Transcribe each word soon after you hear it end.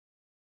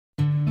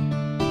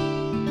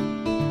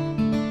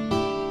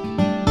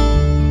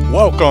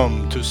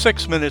Welcome to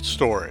 6 Minute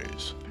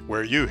Stories,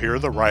 where you hear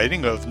the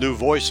writing of new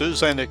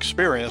voices and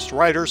experienced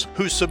writers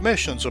whose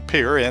submissions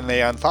appear in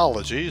the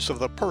anthologies of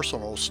the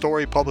Personal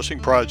Story Publishing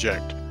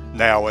Project.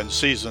 Now in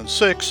Season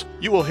 6,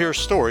 you will hear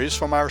stories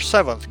from our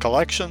 7th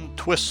collection,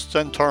 Twists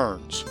and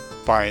Turns.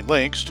 Find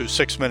links to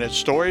 6 Minute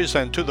Stories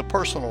and to the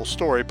Personal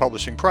Story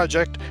Publishing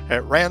Project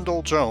at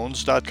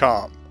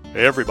randalljones.com.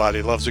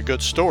 Everybody loves a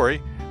good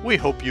story. We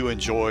hope you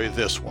enjoy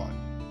this one.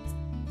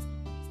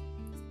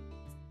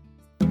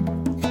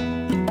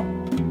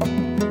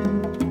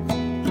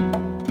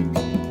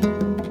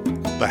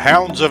 The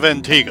Hounds of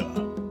Antigua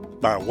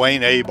by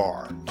Wayne A.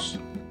 Barnes.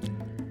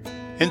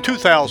 In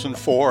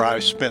 2004, I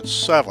spent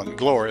 7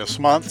 glorious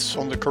months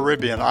on the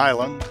Caribbean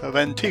island of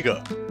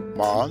Antigua,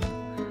 Mon,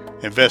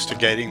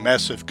 investigating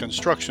massive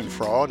construction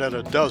fraud at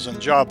a dozen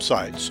job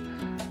sites.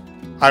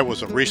 I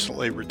was a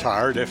recently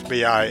retired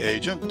FBI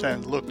agent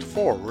and looked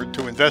forward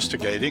to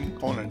investigating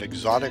on an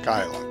exotic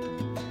island.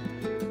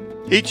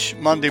 Each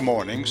Monday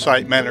morning,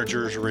 site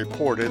managers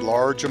reported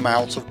large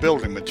amounts of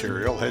building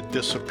material had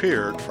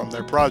disappeared from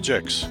their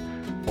projects,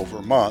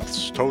 over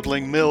months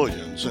totaling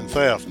millions in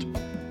theft.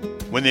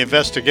 When the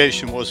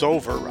investigation was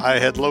over, I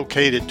had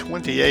located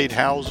 28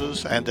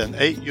 houses and an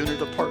 8-unit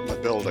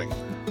apartment building,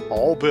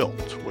 all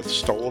built with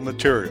stolen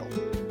material.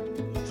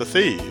 The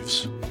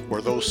thieves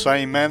were those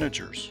same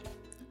managers.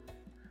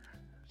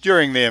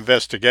 During the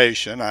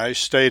investigation, I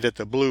stayed at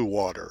the Blue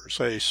Waters,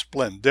 a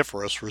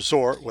splendiferous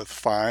resort with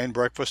fine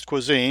breakfast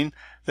cuisine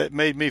that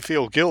made me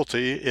feel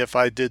guilty if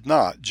I did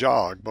not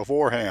jog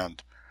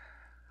beforehand.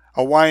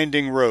 A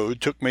winding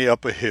road took me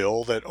up a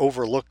hill that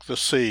overlooked the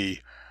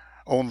sea.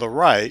 On the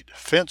right,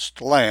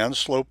 fenced land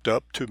sloped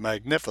up to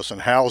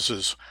magnificent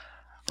houses.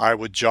 I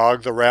would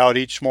jog the route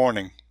each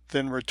morning,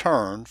 then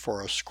return for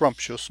a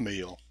scrumptious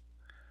meal.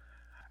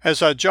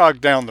 As I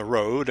jogged down the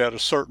road, at a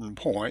certain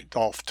point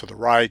off to the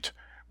right,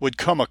 would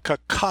come a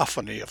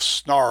cacophony of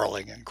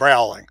snarling and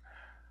growling.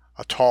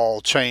 A tall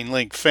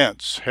chain-link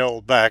fence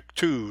held back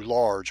 2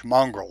 large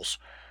mongrels.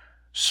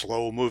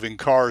 Slow-moving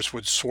cars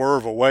would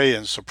swerve away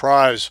in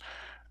surprise,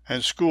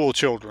 and school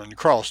children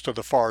crossed to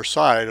the far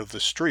side of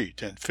the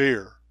street in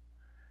fear.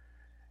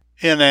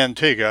 In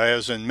Antigua,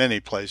 as in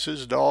many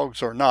places,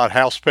 dogs are not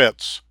house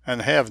pets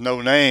and have no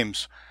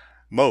names.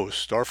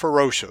 Most are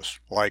ferocious,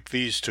 like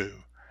these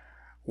 2.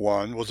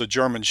 One was a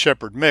German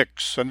Shepherd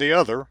mix, and the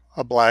other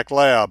a black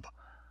lab.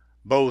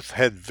 Both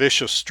had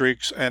vicious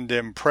streaks and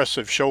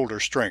impressive shoulder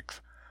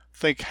strength.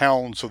 Think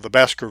hounds of the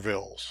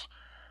Baskervilles.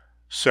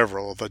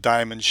 Several of the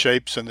diamond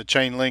shapes in the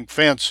chain-link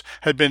fence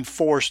had been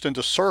forced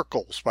into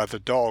circles by the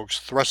dogs'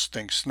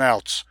 thrusting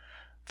snouts,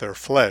 their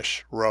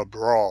flesh rubbed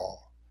raw.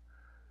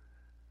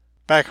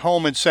 Back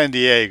home in San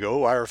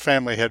Diego, our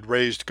family had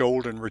raised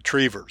golden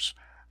retrievers,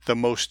 the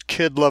most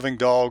kid-loving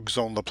dogs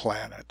on the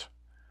planet.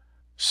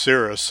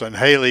 Cirrus and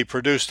Haley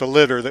produced a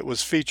litter that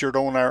was featured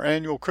on our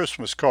annual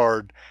Christmas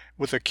card,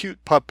 with a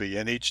cute puppy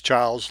in each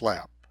child's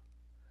lap.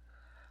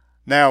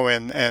 Now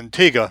in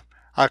Antigua,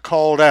 I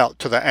called out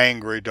to the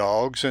angry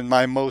dogs in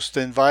my most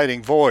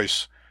inviting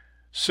voice,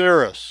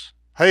 "Cirrus,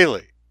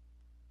 Haley!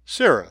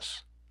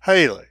 Cirrus,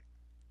 Haley!"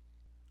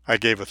 I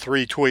gave a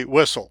 3-tweet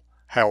whistle,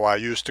 how I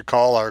used to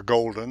call our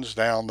Goldens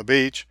down the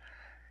beach.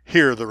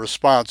 Here the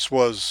response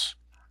was,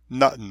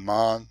 "Nuttin',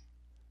 Mon."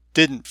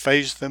 Didn't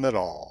faze them at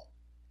all.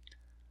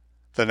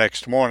 The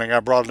next morning I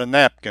brought a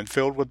napkin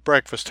filled with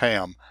breakfast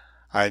ham.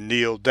 I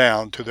kneeled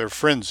down to their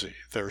frenzy,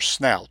 their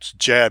snouts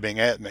jabbing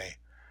at me.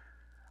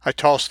 I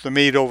tossed the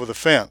meat over the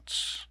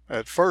fence.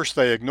 At first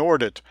they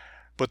ignored it,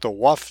 but the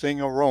wafting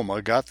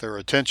aroma got their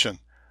attention.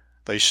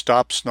 They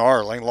stopped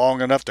snarling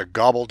long enough to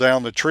gobble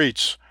down the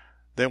treats,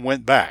 then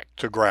went back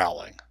to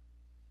growling.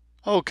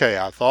 Okay,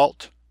 I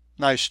thought.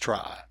 Nice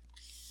try.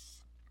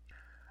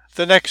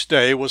 The next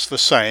day was the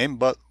same,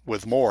 but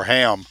with more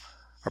ham.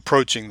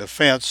 Approaching the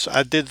fence,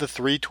 I did the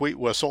 3-tweet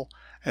whistle,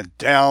 and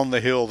down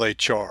the hill they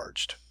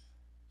charged.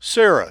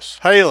 "Cirrus,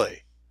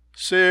 Haley!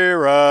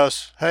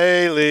 Cirrus,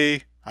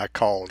 Haley!" I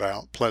called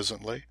out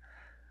pleasantly.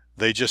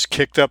 They just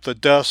kicked up the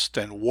dust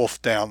and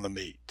wolfed down the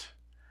meat.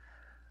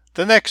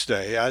 The next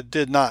day I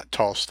did not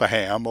toss the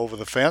ham over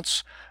the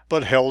fence,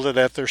 but held it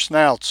at their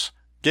snouts,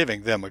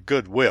 giving them a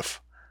good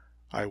whiff.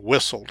 I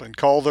whistled and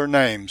called their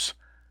names.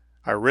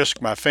 I risked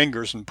my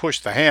fingers and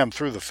pushed the ham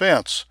through the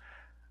fence.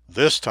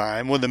 This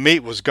time, when the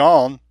meat was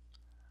gone,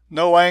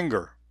 no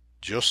anger,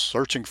 just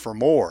searching for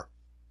more,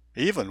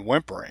 even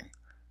whimpering.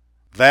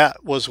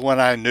 That was when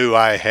I knew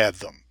I had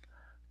them.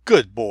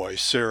 Good boy,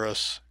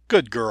 Cirrus.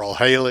 Good girl,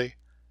 Haley.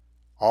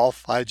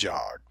 Off I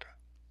jogged.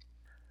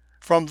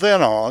 From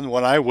then on,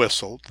 when I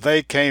whistled,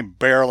 they came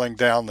barreling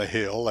down the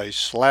hill, a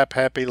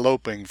slap-happy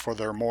loping for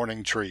their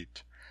morning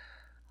treat.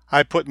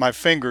 I put my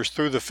fingers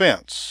through the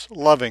fence,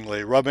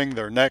 lovingly rubbing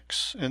their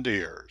necks and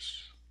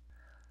ears.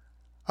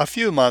 A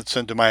few months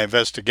into my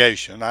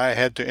investigation, I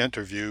had to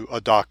interview a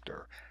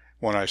doctor.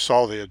 When I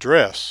saw the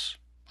address,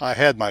 I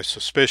had my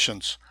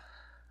suspicions.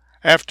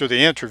 After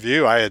the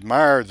interview, I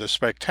admired the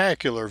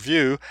spectacular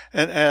view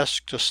and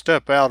asked to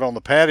step out on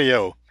the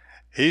patio.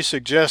 He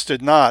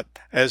suggested not,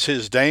 as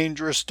his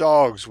dangerous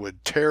dogs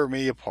would tear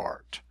me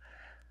apart.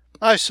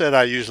 I said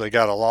I usually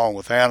got along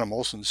with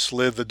animals and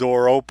slid the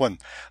door open.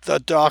 The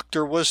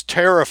doctor was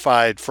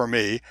terrified for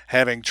me,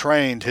 having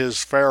trained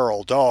his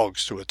feral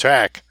dogs to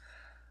attack.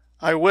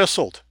 I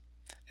whistled.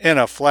 In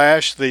a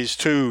flash, these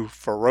two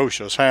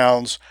ferocious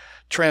hounds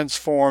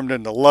transformed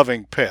into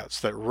loving pets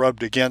that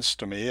rubbed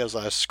against me as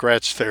I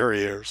scratched their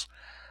ears.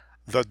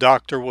 The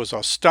doctor was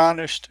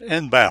astonished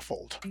and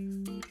baffled.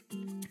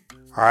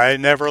 I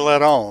never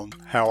let on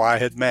how I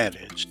had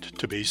managed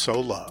to be so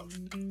loved.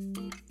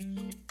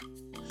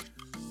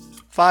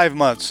 5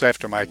 months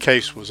after my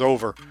case was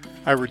over,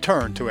 I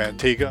returned to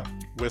Antigua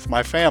with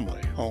my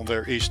family on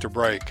their Easter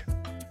break.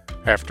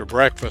 After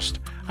breakfast,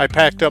 I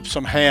packed up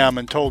some ham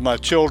and told my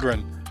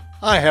children,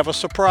 "I have a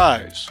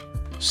surprise.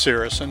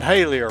 Cirrus and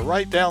Haley are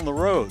right down the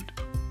road."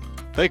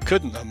 They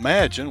couldn't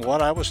imagine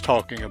what I was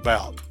talking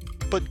about,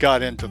 but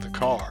got into the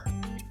car.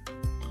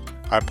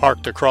 I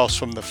parked across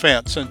from the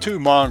fence and two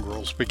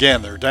mongrels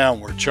began their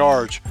downward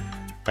charge.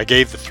 I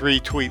gave the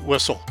 3-tweet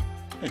whistle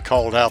and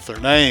called out their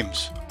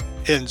names.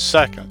 In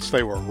seconds,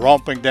 they were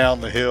romping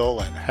down the hill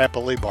and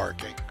happily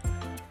barking.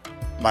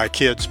 My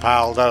kids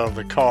piled out of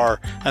the car,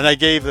 and I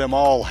gave them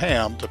all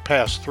ham to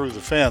pass through the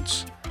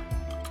fence.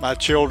 My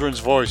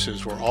children's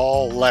voices were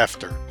all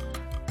laughter,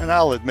 and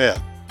I'll admit,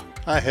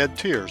 I had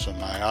tears in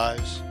my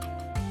eyes.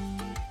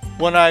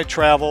 When I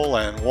travel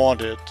and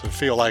want it to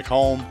feel like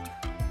home,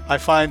 I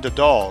find a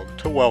dog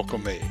to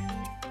welcome me.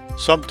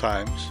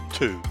 Sometimes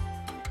two.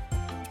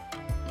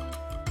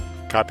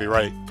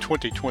 Copyright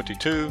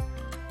 2022,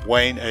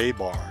 Wayne A.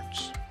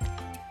 Barnes.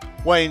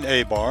 Wayne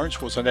A.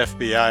 Barnes was an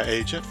FBI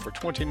agent for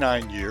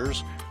 29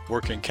 years,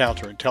 working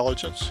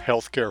counterintelligence,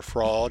 healthcare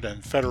fraud,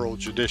 and federal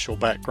judicial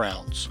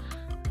backgrounds.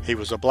 He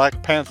was a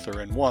Black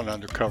Panther in one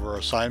undercover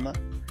assignment.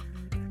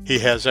 He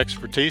has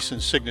expertise in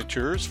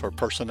signatures for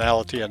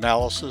personality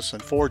analysis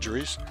and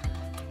forgeries.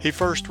 He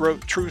first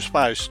wrote True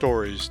Spy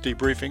Stories,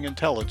 debriefing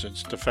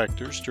intelligence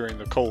defectors during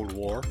the Cold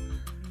War.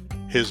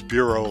 His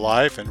bureau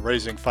life and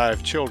raising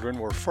 5 children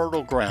were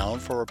fertile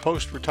ground for a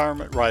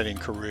post-retirement writing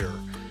career,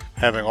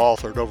 having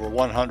authored over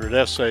 100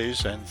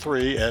 essays and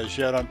 3 as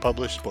yet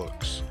unpublished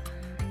books.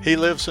 He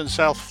lives in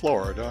South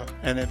Florida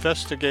and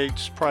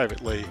investigates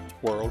privately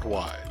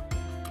worldwide.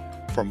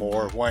 For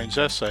more of Wayne's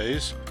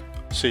essays,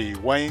 see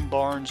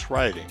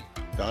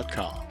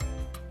WayneBarnesWriting.com.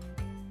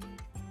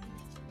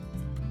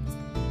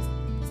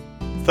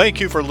 Thank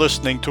you for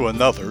listening to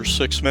another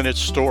 6-Minute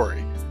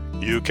Story.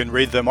 You can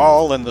read them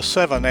all in the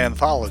 7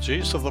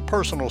 anthologies of the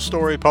Personal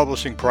Story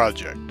Publishing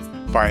Project.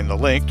 Find the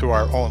link to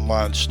our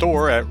online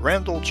store at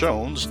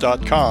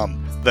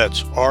randalljones.com.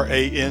 That's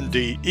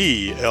RANDELL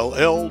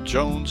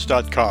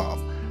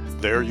Jones.com.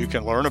 There you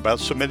can learn about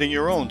submitting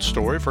your own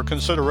story for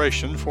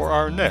consideration for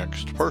our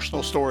next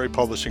Personal Story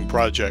Publishing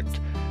Project.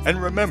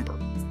 And remember,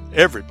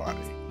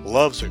 everybody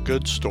loves a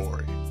good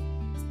story.